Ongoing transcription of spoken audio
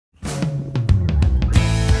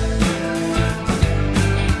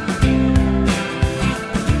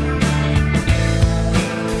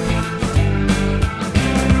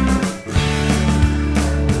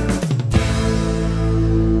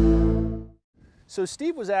So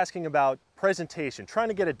Steve was asking about presentation, trying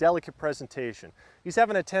to get a delicate presentation. He's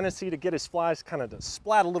having a tendency to get his flies kind of to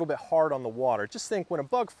splat a little bit hard on the water. Just think when a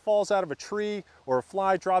bug falls out of a tree or a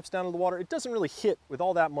fly drops down to the water, it doesn't really hit with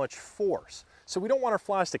all that much force. So we don't want our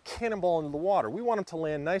flies to cannonball into the water. We want them to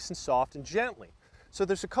land nice and soft and gently. So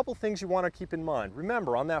there's a couple things you want to keep in mind.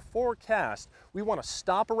 Remember, on that forward cast, we want to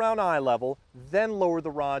stop around eye level, then lower the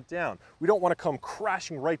rod down. We don't want to come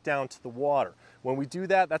crashing right down to the water. When we do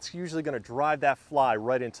that, that's usually going to drive that fly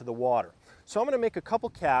right into the water. So I'm going to make a couple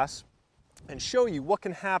casts and show you what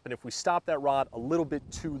can happen if we stop that rod a little bit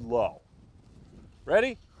too low.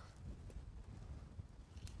 Ready?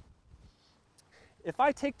 If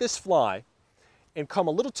I take this fly and come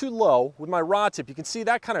a little too low with my rod tip, you can see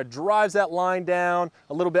that kind of drives that line down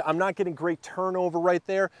a little bit. I'm not getting great turnover right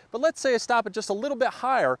there, but let's say I stop it just a little bit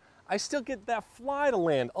higher, I still get that fly to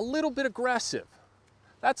land a little bit aggressive.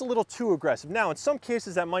 That's a little too aggressive. Now, in some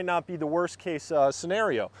cases, that might not be the worst case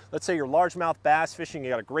scenario. Let's say you're largemouth bass fishing, you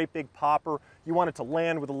got a great big popper, you want it to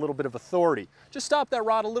land with a little bit of authority. Just stop that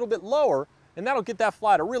rod a little bit lower, and that'll get that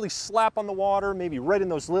fly to really slap on the water, maybe right in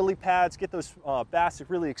those lily pads, get those bass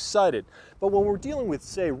really excited. But when we're dealing with,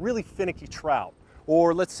 say, really finicky trout,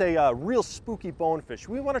 or let's say a real spooky bonefish,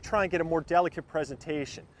 we want to try and get a more delicate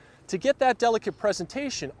presentation. To get that delicate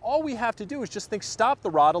presentation, all we have to do is just stop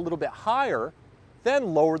the rod a little bit higher,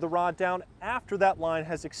 then lower the rod down after that line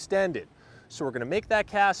has extended. So we're going to make that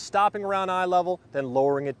cast, stopping around eye level, then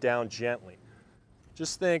lowering it down gently.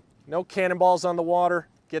 Just think, no cannonballs on the water,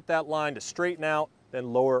 get that line to straighten out,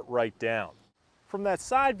 then lower it right down. From that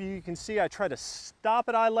side view, you can see I try to stop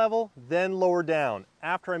at eye level, then lower down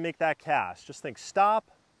after I make that cast. Just think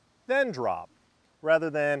stop, then drop,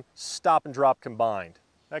 rather than stop and drop combined.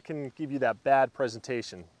 That can give you that bad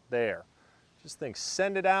presentation there. Just think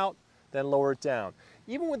send it out, then lower it down.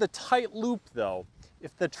 Even with a tight loop though,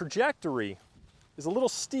 if the trajectory is a little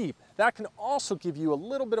steep, that can also give you a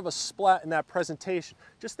little bit of a splat in that presentation.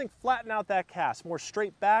 Just think flatten out that cast, more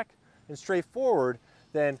straight back and straight forward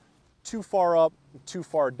than too far up and too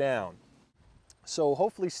far down. So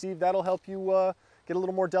hopefully, Steve, that'll help you get a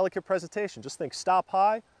little more delicate presentation. Just think stop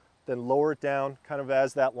high, then lower it down kind of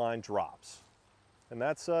as that line drops. And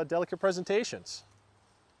that's delicate presentations.